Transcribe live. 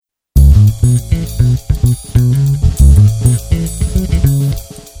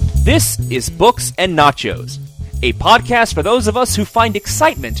This is Books and Nachos, a podcast for those of us who find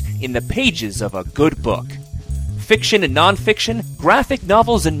excitement in the pages of a good book. Fiction and nonfiction, graphic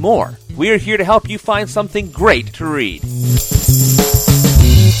novels, and more. We're here to help you find something great to read.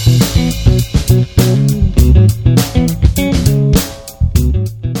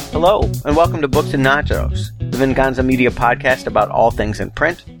 Hello, and welcome to Books and Nachos, the Venganza Media podcast about all things in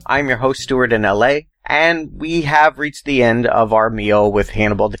print. I'm your host, Stuart in LA, and we have reached the end of our meal with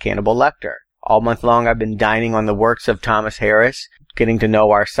Hannibal the Cannibal Lecter. All month long, I've been dining on the works of Thomas Harris, getting to know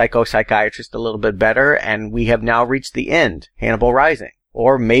our psychiatrist a little bit better, and we have now reached the end, Hannibal Rising.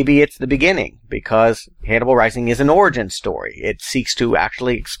 Or maybe it's the beginning, because Hannibal Rising is an origin story. It seeks to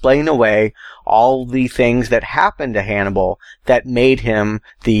actually explain away all the things that happened to Hannibal that made him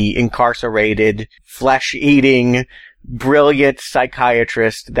the incarcerated, flesh-eating, brilliant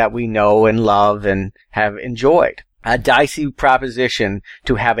psychiatrist that we know and love and have enjoyed. A dicey proposition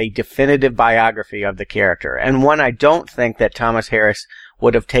to have a definitive biography of the character, and one I don't think that Thomas Harris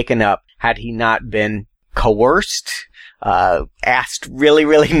would have taken up had he not been coerced, asked really,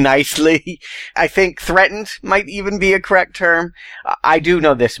 really nicely. I think threatened might even be a correct term. I do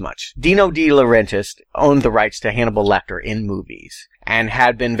know this much. Dino De Laurentiis owned the rights to Hannibal Lecter in movies, and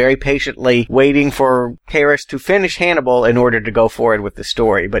had been very patiently waiting for Harris to finish Hannibal in order to go forward with the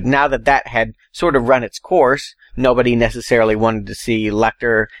story. But now that that had sort of run its course, nobody necessarily wanted to see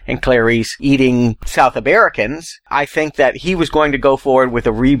Lecter and Clarice eating South Americans. I think that he was going to go forward with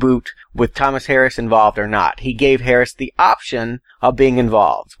a reboot with Thomas Harris involved or not. He gave Harris the option of being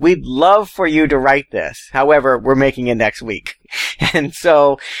involved. We'd love for you to write this. However, we're making it next week. And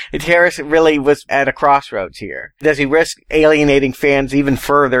so Harris really was at a crossroads here. Does he risk alienating fans even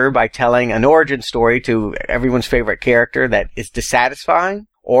further by telling an origin story to everyone's favorite character that is dissatisfying?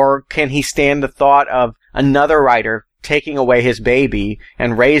 Or can he stand the thought of another writer taking away his baby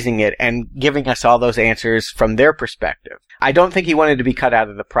and raising it and giving us all those answers from their perspective? I don't think he wanted to be cut out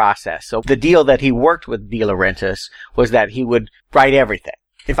of the process. So the deal that he worked with De Laurentiis was that he would write everything.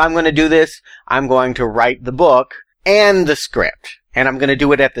 If I'm going to do this, I'm going to write the book and the script, and I'm going to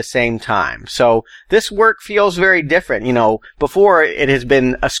do it at the same time. So this work feels very different. You know, before it has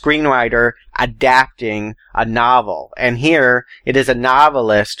been a screenwriter adapting a novel, and here it is a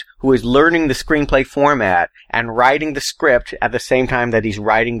novelist who is learning the screenplay format and writing the script at the same time that he's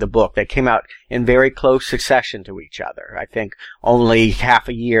writing the book. That came out in very close succession to each other. I think only half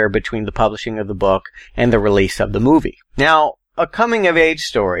a year between the publishing of the book and the release of the movie. Now, a coming-of-age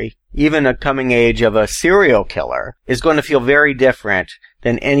story, even a coming age of a serial killer, is going to feel very different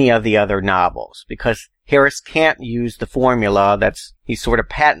than any of the other novels, because Harris can't use the formula he's sort of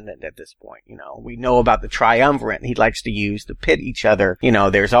patented at this point. You know, we know about the triumvirate he likes to use to pit each other. You know,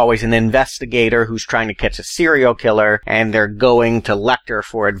 there's always an investigator who's trying to catch a serial killer, and they're going to Lecter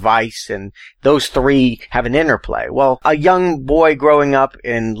for advice, and those three have an interplay. Well, a young boy growing up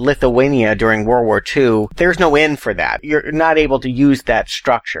in Lithuania during World War II, there's no end for that. You're not able to use that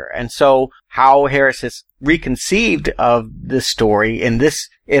structure. And so how Harris has reconceived of this story in this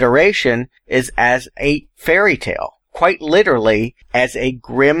iteration is as a fairy tale. Quite literally as a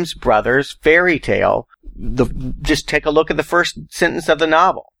Grimm's Brothers fairy tale. Just take a look at the first sentence of the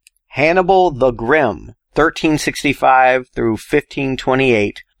novel. Hannibal the Grim, 1365 through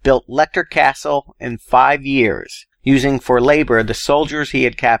 1528, built Lecter Castle in 5 years, using for labor the soldiers he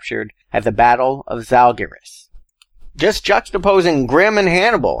had captured at the Battle of Zalgiris. Just juxtaposing Grimm and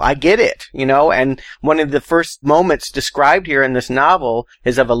Hannibal. I get it, you know, and one of the first moments described here in this novel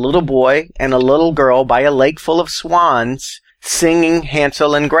is of a little boy and a little girl by a lake full of swans singing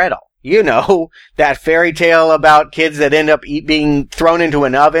Hansel and Gretel. You know, that fairy tale about kids that end up being thrown into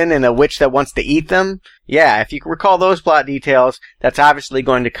an oven and a witch that wants to eat them. Yeah, if you recall those plot details, that's obviously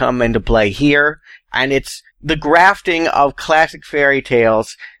going to come into play here. And it's the grafting of classic fairy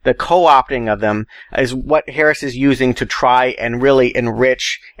tales, the co-opting of them, is what Harris is using to try and really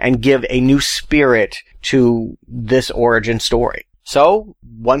enrich and give a new spirit to this origin story. So,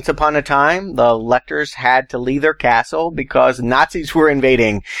 once upon a time, the Lecters had to leave their castle because Nazis were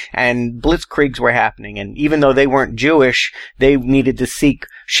invading and blitzkriegs were happening. And even though they weren't Jewish, they needed to seek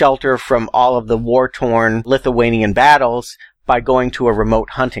shelter from all of the war-torn Lithuanian battles by going to a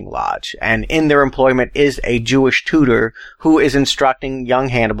remote hunting lodge. And in their employment is a Jewish tutor who is instructing young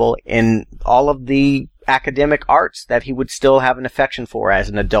Hannibal in all of the academic arts that he would still have an affection for as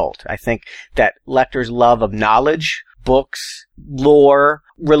an adult. I think that Lecter's love of knowledge books, lore,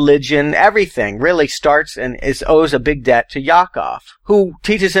 religion, everything really starts and owes a big debt to Yakov, who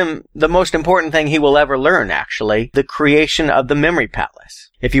teaches him the most important thing he will ever learn, actually, the creation of the memory palace.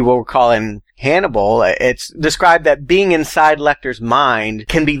 If you will recall in Hannibal, it's described that being inside Lecter's mind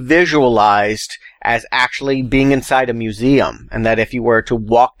can be visualized as actually being inside a museum, and that if you were to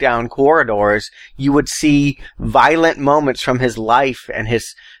walk down corridors, you would see violent moments from his life and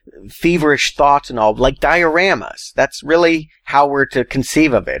his feverish thoughts and all, like dioramas. That's really how we're to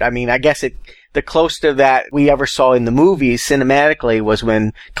conceive of it. I mean, I guess the closest to that we ever saw in the movies cinematically was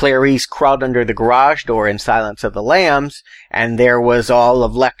when Clarice crawled under the garage door in Silence of the Lambs, and there was all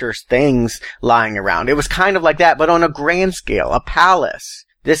of Lecter's things lying around. It was kind of like that, but on a grand scale, a palace.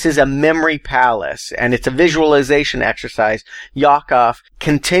 This is a memory palace, and it's a visualization exercise Yakov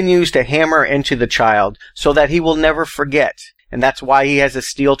continues to hammer into the child so that he will never forget. And that's why he has a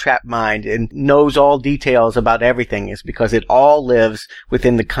steel-trap mind and knows all details about everything, is because it all lives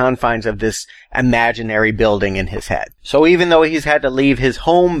within the confines of this imaginary building in his head. So even though he's had to leave his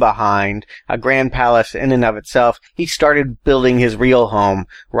home behind, a grand palace in and of itself, he started building his real home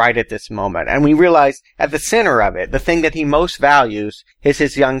right at this moment. And we realize at the center of it, the thing that he most values is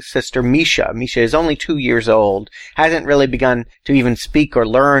his young sister Misha. Misha is only 2 years old, hasn't really begun to even speak or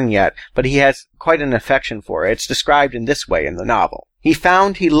learn yet, but he has quite an affection for her. It's described in this way in the novel. He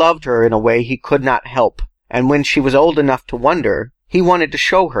found he loved her in a way he could not help, and when she was old enough to wonder, he wanted to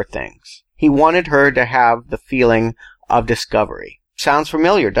show her things. He wanted her to have the feeling of discovery. Sounds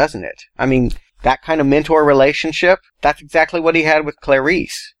familiar, doesn't it? I mean, that kind of mentor relationship, that's exactly what he had with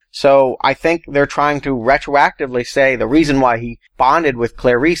Clarice. So I think they're trying to retroactively say the reason why he bonded with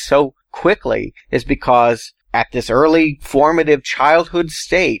Clarice so quickly is because at this early formative childhood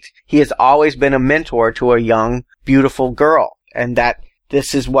state, he has always been a mentor to a young, beautiful girl, and that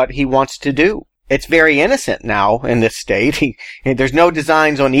this is what he wants to do. It's very innocent now in this state. There's no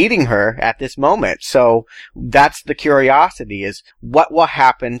designs on eating her at this moment. So that's the curiosity, is what will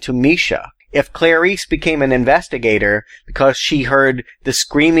happen to Misha? If Clarice became an investigator because she heard the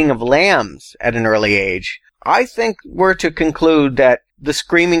screaming of lambs at an early age, I think we're to conclude that the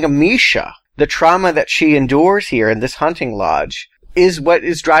screaming of Misha, the trauma that she endures here in this hunting lodge, is what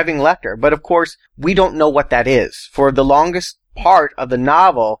is driving Lecter. But of course, we don't know what that is. For the longest part of the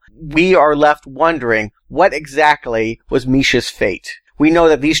novel, we are left wondering what exactly was Misha's fate. We know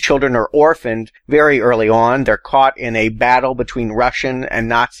that these children are orphaned very early on. They're caught in a battle between Russian and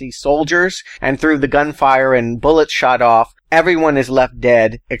Nazi soldiers, and through the gunfire and bullets shot off, everyone is left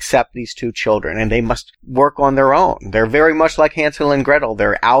dead except these two children, and they must work on their own. They're very much like Hansel and Gretel.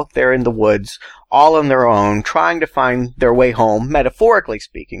 They're out there in the woods, all on their own, trying to find their way home, metaphorically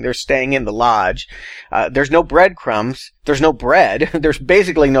speaking. They're staying in the lodge. There's no breadcrumbs. There's no bread. There's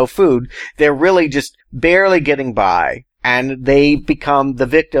basically no food. They're really just barely getting by. And they become the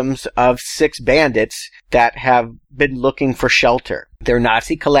victims of 6 bandits that have been looking for shelter. They're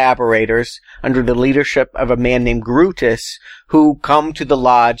Nazi collaborators under the leadership of a man named Grutus, who come to the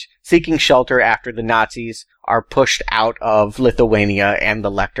lodge seeking shelter after the Nazis are pushed out of Lithuania and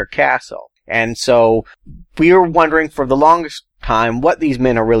the Lecter Castle. And so we are wondering for the longest time what these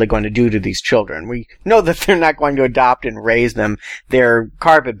men are really going to do to these children. We know that they're not going to adopt and raise them. They're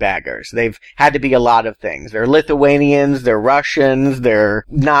carpetbaggers. They've had to be a lot of things. They're Lithuanians, they're Russians, they're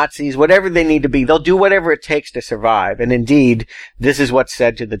Nazis, whatever they need to be. They'll do whatever it takes to survive. And indeed, this is what's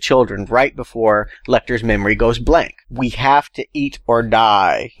said to the children right before Lecter's memory goes blank. We have to eat or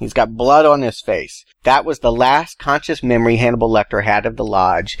die. He's got blood on his face. That was the last conscious memory Hannibal Lecter had of the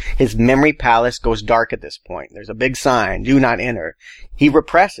lodge. His memory palace goes dark at this point. There's a big sign, do not enter. He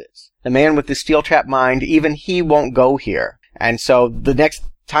represses. The man with the steel-trap mind, even he won't go here. And so the next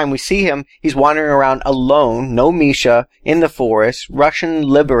time we see him, he's wandering around alone, no Misha, in the forest. Russian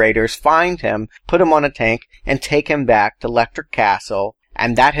liberators find him, put him on a tank, and take him back to Lecter Castle,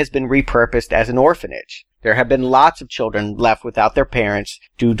 and that has been repurposed as an orphanage. There have been lots of children left without their parents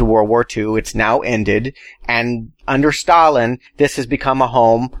due to World War II. It's now ended. And under Stalin, this has become a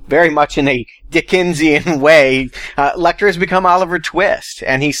home very much in a Dickensian way. Lecter has become Oliver Twist,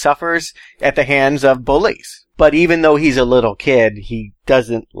 and he suffers at the hands of bullies. But even though he's a little kid, he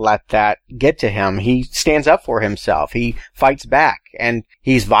doesn't let that get to him. He stands up for himself. He fights back, and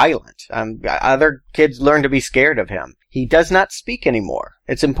he's violent. Other kids learn to be scared of him. He does not speak anymore.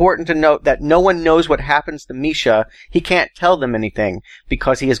 It's important to note that no one knows what happens to Misha. He can't tell them anything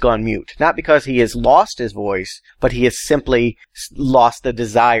because he has gone mute. Not because he has lost his voice, but he has simply lost the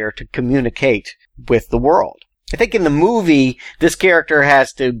desire to communicate with the world. I think in the movie, this character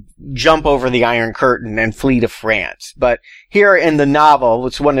has to jump over the Iron Curtain and flee to France. But here in the novel,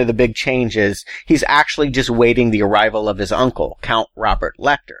 it's one of the big changes, he's actually just waiting the arrival of his uncle, Count Robert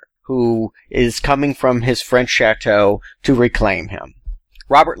Lecter, who is coming from his French chateau to reclaim him.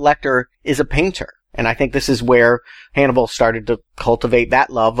 Robert Lecter is a painter. And I think this is where Hannibal started to cultivate that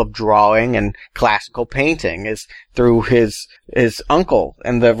love of drawing and classical painting, is through his uncle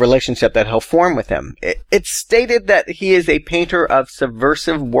and the relationship that he'll form with him. It's stated that he is a painter of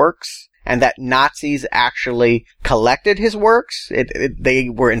subversive works and that Nazis actually collected his works. They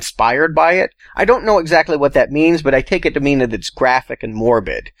were inspired by it. I don't know exactly what that means, but I take it to mean that it's graphic and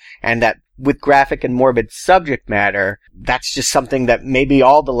morbid, and that with graphic and morbid subject matter, that's just something that maybe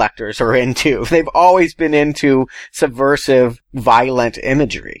all the Lecters are into. They've always been into subversive, violent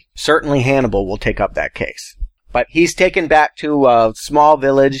imagery. Certainly Hannibal will take up that case. But he's taken back to a small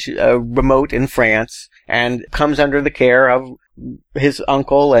village, remote in France, and comes under the care of his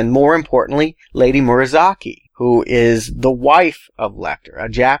uncle and, more importantly, Lady Murasaki, who is the wife of Lecter, a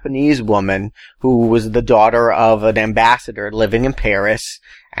Japanese woman who was the daughter of an ambassador living in Paris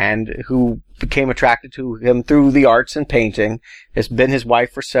and who became attracted to him through the arts and painting, has been his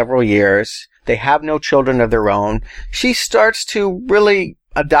wife for several years. They have no children of their own. She starts to really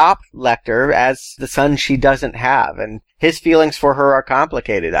adopt Lecter as the son she doesn't have, and his feelings for her are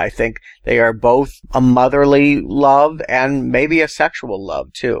complicated. I think they are both a motherly love and maybe a sexual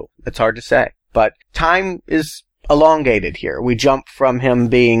love too. It's hard to say. But time is elongated here. We jump from him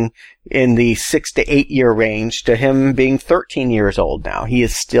being in the 6 to 8 year range to him being 13 years old now. He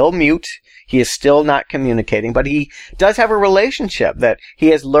is still mute. He is still not communicating, but he does have a relationship that he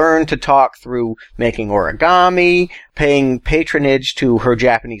has learned to talk through making origami, paying patronage to her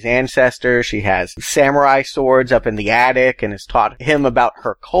Japanese ancestors. She has samurai swords up in the attic and has taught him about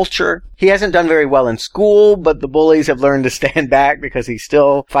her culture. He hasn't done very well in school, but the bullies have learned to stand back because he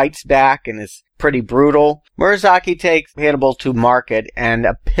still fights back and is pretty brutal. Murasaki takes Hannibal to market, and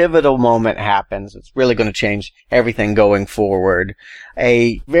a pivotal moment happens. It's really going to change everything going forward.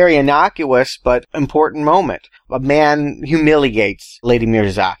 A very innocuous but important moment. A man humiliates Lady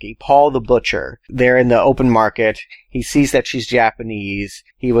Murasaki, Paul the Butcher. They're in the open market. He sees that she's Japanese.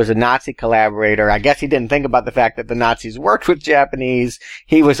 He was a Nazi collaborator. I guess he didn't think about the fact that the Nazis worked with Japanese.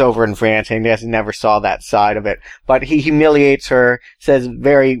 He was over in France and he never saw that side of it. But he humiliates her, says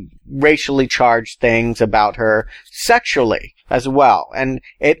very racially charged things about her sexually as well. And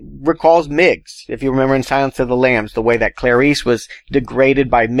it recalls Miggs. If you remember in Silence of the Lambs, the way that Clarice was degraded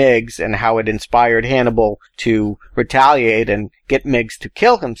by Miggs and how it inspired Hannibal to retaliate and get Miggs to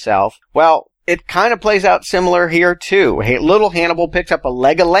kill himself. Well, it kind of plays out similar here too. Little Hannibal picks up a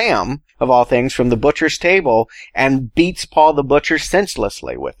leg of lamb, of all things, from the butcher's table and beats Paul the Butcher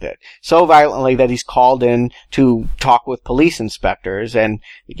senselessly with it. So violently that he's called in to talk with police inspectors, and,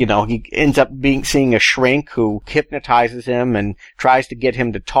 he ends up seeing a shrink who hypnotizes him and tries to get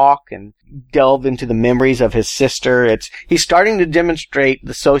him to talk and delve into the memories of his sister. He's starting to demonstrate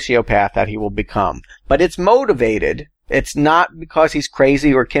the sociopath that he will become. But it's motivated. It's not because he's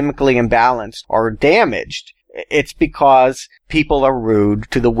crazy or chemically imbalanced or damaged. It's because people are rude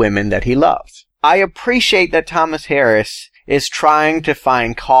to the women that he loves. I appreciate that Thomas Harris is trying to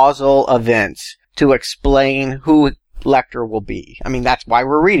find causal events to explain who Lecter will be. I mean, that's why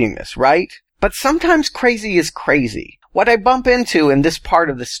we're reading this, right? But sometimes crazy is crazy. What I bump into in this part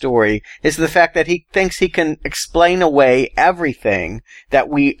of the story is the fact that he thinks he can explain away everything that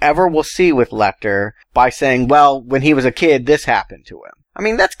we ever will see with Lecter by saying, well, when he was a kid, this happened to him. I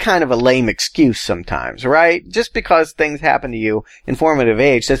mean, that's kind of a lame excuse sometimes, right? Just because things happen to you in formative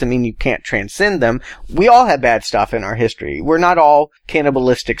age doesn't mean you can't transcend them. We all have bad stuff in our history. We're not all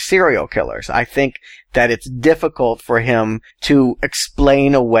cannibalistic serial killers. I think that it's difficult for him to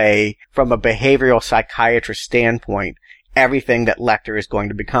explain away from a behavioral psychiatrist standpoint everything that Lecter is going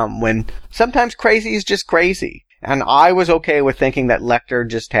to become, when sometimes crazy is just crazy. And I was okay with thinking that Lecter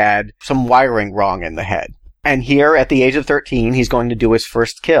just had some wiring wrong in the head. And here, at the age of 13, he's going to do his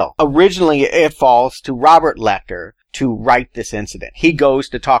first kill. Originally, it falls to Robert Lecter to write this incident. He goes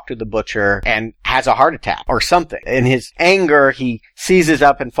to talk to the butcher and has a heart attack or something. In his anger, he seizes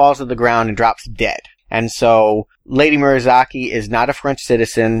up and falls to the ground and drops dead. And so Lady Murasaki is not a French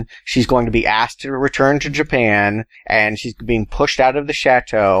citizen. She's going to be asked to return to Japan, and she's being pushed out of the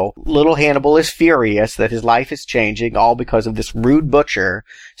chateau. Little Hannibal is furious that his life is changing, all because of this rude butcher.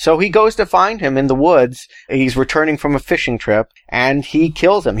 So he goes to find him in the woods. He's returning from a fishing trip, and he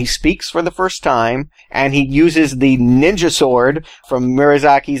kills him. He speaks for the first time, and he uses the ninja sword from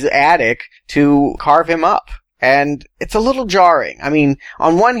Murasaki's attic to carve him up. And it's a little jarring. I mean,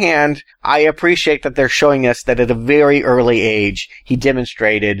 on one hand, I appreciate that they're showing us that at a very early age, he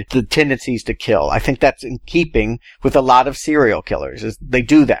demonstrated the tendencies to kill. I think that's in keeping with a lot of serial killers. They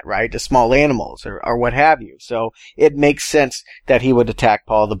do that, right? To small animals or what have you. So it makes sense that he would attack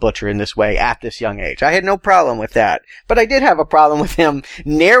Paul the Butcher in this way at this young age. I had no problem with that. But I did have a problem with him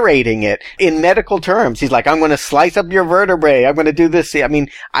narrating it in medical terms. He's like, I'm going to slice up your vertebrae. I'm going to do this. I mean,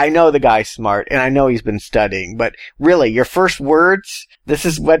 I know the guy's smart and I know he's been studying, but really, your first words, this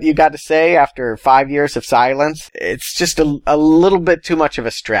is what you got to say after 5 years of silence. It's just a little bit too much of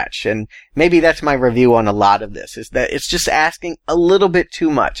a stretch. And maybe that's my review on a lot of this, is that it's just asking a little bit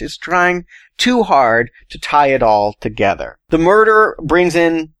too much. It's trying too hard to tie it all together. The murder brings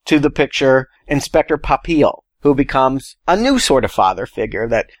in to the picture Inspector Papil, who becomes a new sort of father figure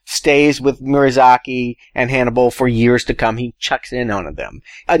that stays with Murasaki and Hannibal for years to come. He checks in on them.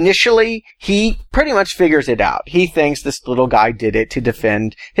 Initially, he pretty much figures it out. He thinks this little guy did it to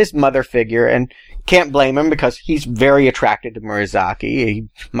defend his mother figure, and can't blame him because he's very attracted to Murasaki. He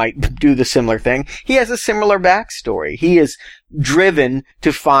might do the similar thing. He has a similar backstory. He is driven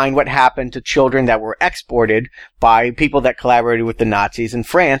to find what happened to children that were exported by people that collaborated with the Nazis in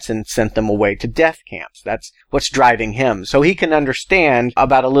France and sent them away to death camps. That's what's driving him. So he can understand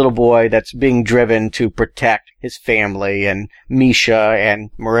about a little boy that's being driven to protect his family and Misha and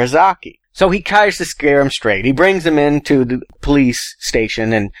Murasaki. So he tries to scare him straight. He brings him into the police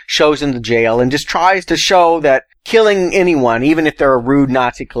station and shows him the jail and just tries to show that killing anyone, even if they're a rude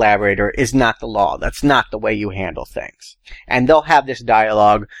Nazi collaborator, is not the law. That's not the way you handle things. And they'll have this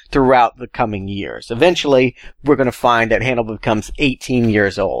dialogue throughout the coming years. Eventually, we're going to find that Hannibal becomes 18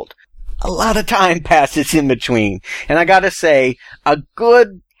 years old. A lot of time passes in between. And I gotta say, a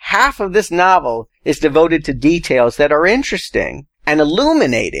good half of this novel is devoted to details that are interesting and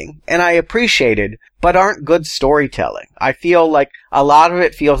illuminating, and I appreciated, but aren't good storytelling. I feel like a lot of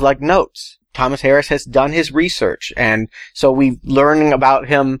it feels like notes. Thomas Harris has done his research, and so we're learning about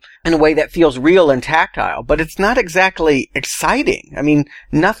him in a way that feels real and tactile, but it's not exactly exciting. I mean,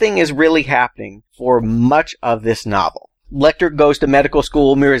 nothing is really happening for much of this novel. Lecter goes to medical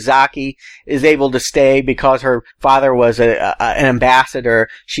school. Murasaki is able to stay because her father was an ambassador.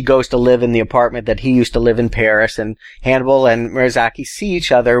 She goes to live in the apartment that he used to live in Paris, and Hannibal and Murasaki see each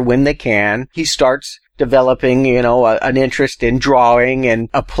other when they can. He starts developing, an interest in drawing and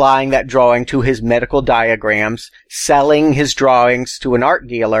applying that drawing to his medical diagrams, selling his drawings to an art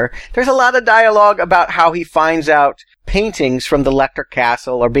dealer. There's a lot of dialogue about how he finds out paintings from the Lecter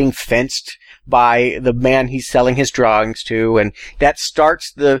castle are being fenced by the man he's selling his drawings to, and that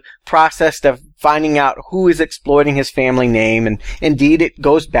starts the process of finding out who is exploiting his family name. And indeed, it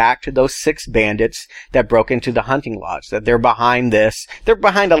goes back to those 6 bandits that broke into the hunting lodge, that they're behind this. They're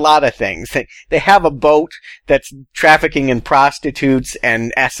behind a lot of things. They have a boat that's trafficking in prostitutes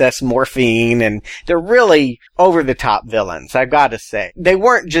and SS morphine, and they're really over-the-top villains, I've got to say. They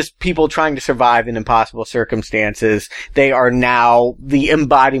weren't just people trying to survive in impossible circumstances. They are now the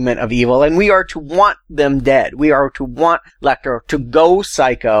embodiment of evil, and we are to want them dead. We are to want Lecter to go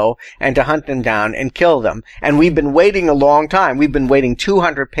psycho and to hunt them down and kill them. And we've been waiting a long time. We've been waiting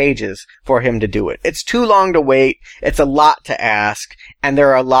 200 pages for him to do it. It's too long to wait. It's a lot to ask. And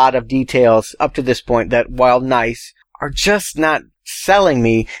there are a lot of details up to this point that, while nice, are just not selling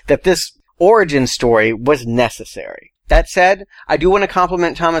me that this origin story was necessary. That said, I do want to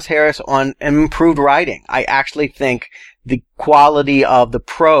compliment Thomas Harris on improved writing. I actually think the quality of the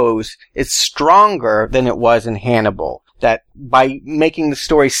prose is stronger than it was in Hannibal. That by making the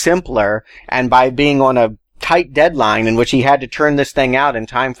story simpler and by being on a tight deadline in which he had to turn this thing out in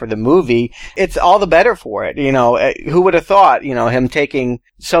time for the movie, it's all the better for it. Who would have thought, him taking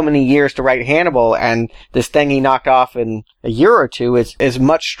so many years to write Hannibal, and this thing he knocked off in a year or two is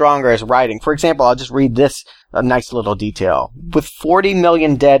much stronger as writing. For example, I'll just read this a nice little detail. With 40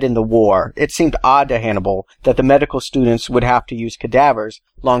 million dead in the war, it seemed odd to Hannibal that the medical students would have to use cadavers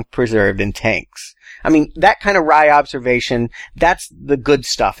long preserved in tanks. I mean, that kind of wry observation, that's the good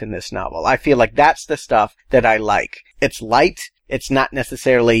stuff in this novel. I feel like that's the stuff that I like. It's light. It's not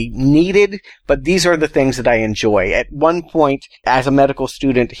necessarily needed, but these are the things that I enjoy. At one point, as a medical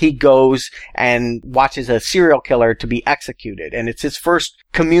student, he goes and watches a serial killer to be executed, and it's his first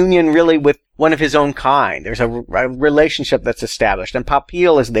communion really with one of his own kind. There's a relationship that's established, and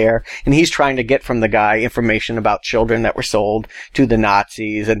Papil is there, and he's trying to get from the guy information about children that were sold to the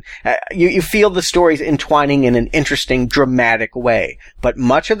Nazis, and you feel the stories entwining in an interesting, dramatic way. But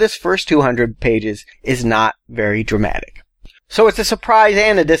much of this first 200 pages is not very dramatic. So it's a surprise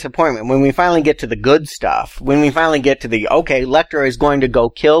and a disappointment when we finally get to the good stuff. When we finally get to the, okay, Lecter is going to go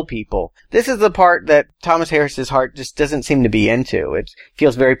kill people. This is the part that Thomas Harris's heart just doesn't seem to be into. It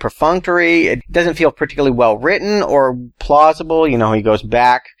feels very perfunctory. It doesn't feel particularly well written or plausible. You know, he goes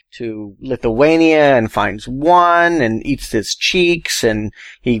back to Lithuania and finds one and eats his cheeks, and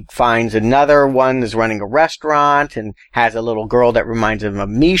he finds another one is running a restaurant and has a little girl that reminds him of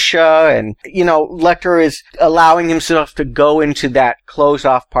Misha. And, you know, Lecter is allowing himself to go into that closed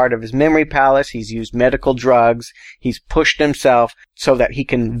off part of his memory palace. He's used medical drugs. He's pushed himself so that he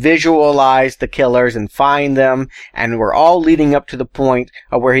can visualize the killers and find them. And we're all leading up to the point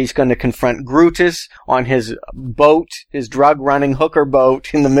of where he's going to confront Grutus on his boat, his drug-running hooker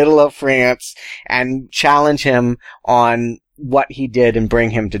boat in the middle of France, and challenge him on what he did and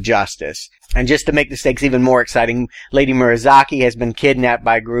bring him to justice. And just to make the stakes even more exciting, Lady Murasaki has been kidnapped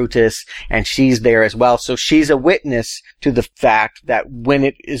by Grutus, and she's there as well. So she's a witness to the fact that when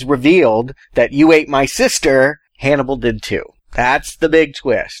it is revealed that you ate my sister, Hannibal did too. That's the big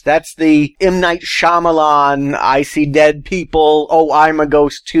twist. That's the M. Night Shyamalan, I see dead people, oh, I'm a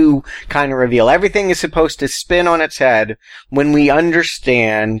ghost too kind of reveal. Everything is supposed to spin on its head when we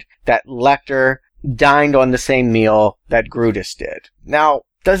understand that Lecter dined on the same meal that Grutus did. Now,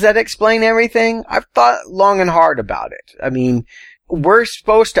 does that explain everything? I've thought long and hard about it. I mean, we're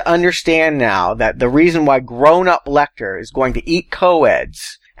supposed to understand now that the reason why grown-up Lecter is going to eat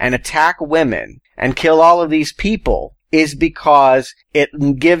co-eds and attack women and kill all of these people is because it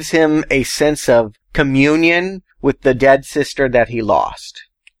gives him a sense of communion with the dead sister that he lost.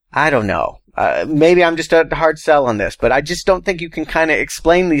 I don't know. Maybe I'm just a hard sell on this, but I just don't think you can kind of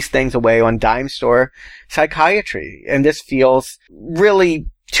explain these things away on dime store psychiatry. And this feels really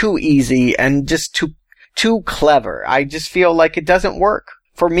too easy and just too clever. I just feel like it doesn't work.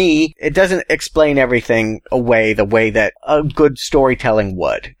 For me, it doesn't explain everything away the way that a good storytelling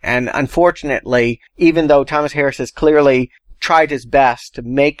would. And unfortunately, even though Thomas Harris has clearly tried his best to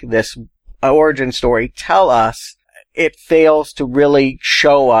make this origin story tell us, it fails to really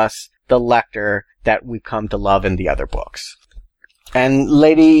show us the Lecter that we've come to love in the other books. And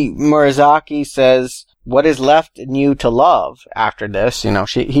Lady Murasaki says, what is left in you to love after this? You know,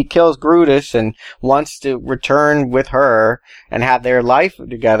 he kills Grutus and wants to return with her and have their life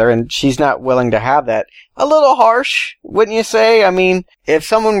together, and she's not willing to have that. A little harsh, wouldn't you say? I mean, if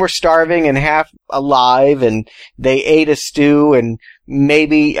someone were starving and half alive and they ate a stew and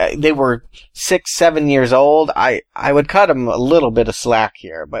maybe they were 6, 7 years old, I would cut him a little bit of slack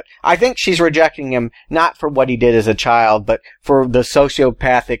here. But I think she's rejecting him not for what he did as a child, but for the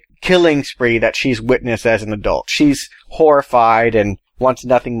sociopathic killing spree that she's witnessed as an adult. She's horrified and wants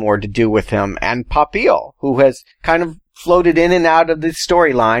nothing more to do with him. And Papio, who has kind of floated in and out of the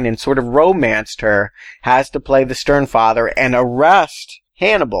storyline and sort of romanced her, has to play the stern father and arrest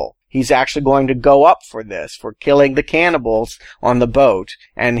Hannibal. He's actually going to go up for this, for killing the cannibals on the boat,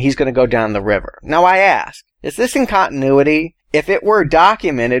 and he's going to go down the river. Now I ask, is this in continuity? If it were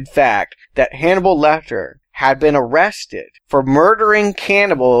documented fact that Hannibal Lecter had been arrested for murdering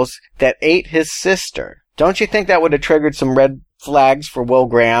cannibals that ate his sister, don't you think that would have triggered some red flags for Will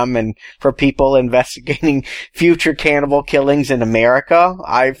Graham and for people investigating future cannibal killings in America?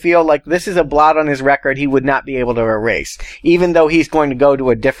 I feel like this is a blot on his record he would not be able to erase. Even though he's going to go to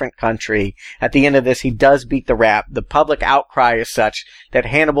a different country, at the end of this he does beat the rap. The public outcry is such that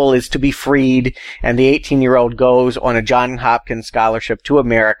Hannibal is to be freed, and the 18-year-old goes on a Johns Hopkins scholarship to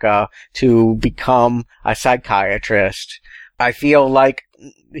America to become a psychiatrist. I feel like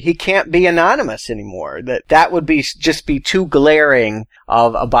he can't be anonymous anymore. That would be just be too glaring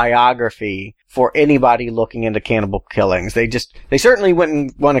of a biography for anybody looking into cannibal killings. They certainly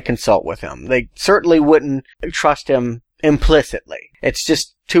wouldn't want to consult with him. They certainly wouldn't trust him implicitly. It's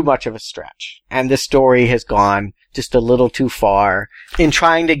just too much of a stretch. And this story has gone just a little too far in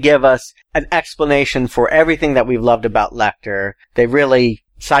trying to give us an explanation for everything that we've loved about Lecter. They really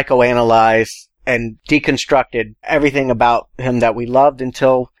psychoanalyzed and deconstructed everything about him that we loved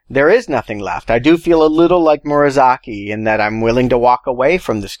until there is nothing left. I do feel a little like Murasaki in that I'm willing to walk away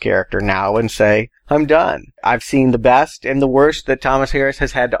from this character now and say, I'm done. I've seen the best and the worst that Thomas Harris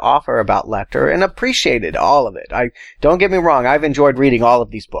has had to offer about Lecter and appreciated all of it. Don't get me wrong, I've enjoyed reading all of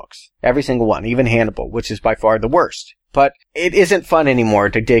these books. Every single one, even Hannibal, which is by far the worst. But it isn't fun anymore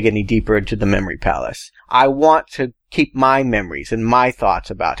to dig any deeper into the memory palace. I want to keep my memories and my thoughts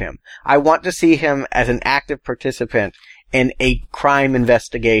about him. I want to see him as an active participant in a crime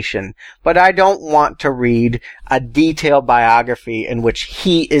investigation, but I don't want to read a detailed biography in which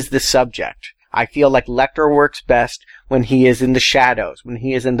he is the subject. I feel like Lecter works best when he is in the shadows, when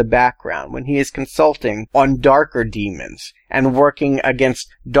he is in the background, when he is consulting on darker demons and working against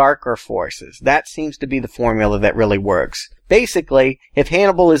darker forces. That seems to be the formula that really works. Basically, if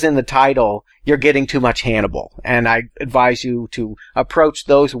Hannibal is in the title, you're getting too much Hannibal, and I advise you to approach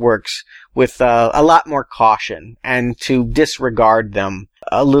those works with a lot more caution and to disregard them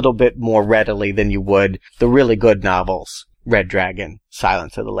a little bit more readily than you would the really good novels, Red Dragon,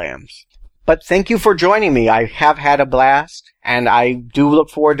 Silence of the Lambs. But thank you for joining me. I have had a blast, and I do look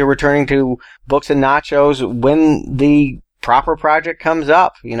forward to returning to Books and Nachos when the proper project comes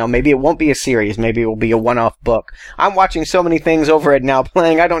up. You know, maybe it won't be a series. Maybe it will be a one-off book. I'm watching so many things over at Now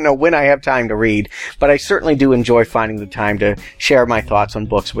Playing, I don't know when I have time to read, but I certainly do enjoy finding the time to share my thoughts on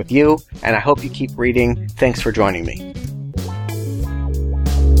books with you, and I hope you keep reading. Thanks for joining me.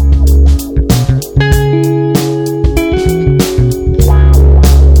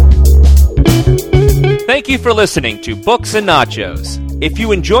 Thank you for listening to Books and Nachos. If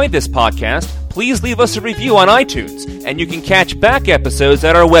you enjoyed this podcast, please leave us a review on iTunes, and you can catch back episodes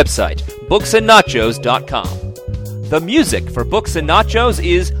at our website, booksandnachos.com. The music for Books and Nachos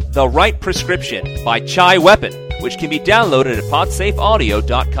is The Right Prescription by Chai Weapon, which can be downloaded at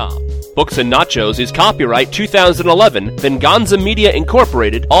podsafeaudio.com. Books and Nachos is copyright 2011, Venganza Media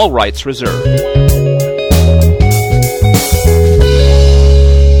Incorporated, all rights reserved.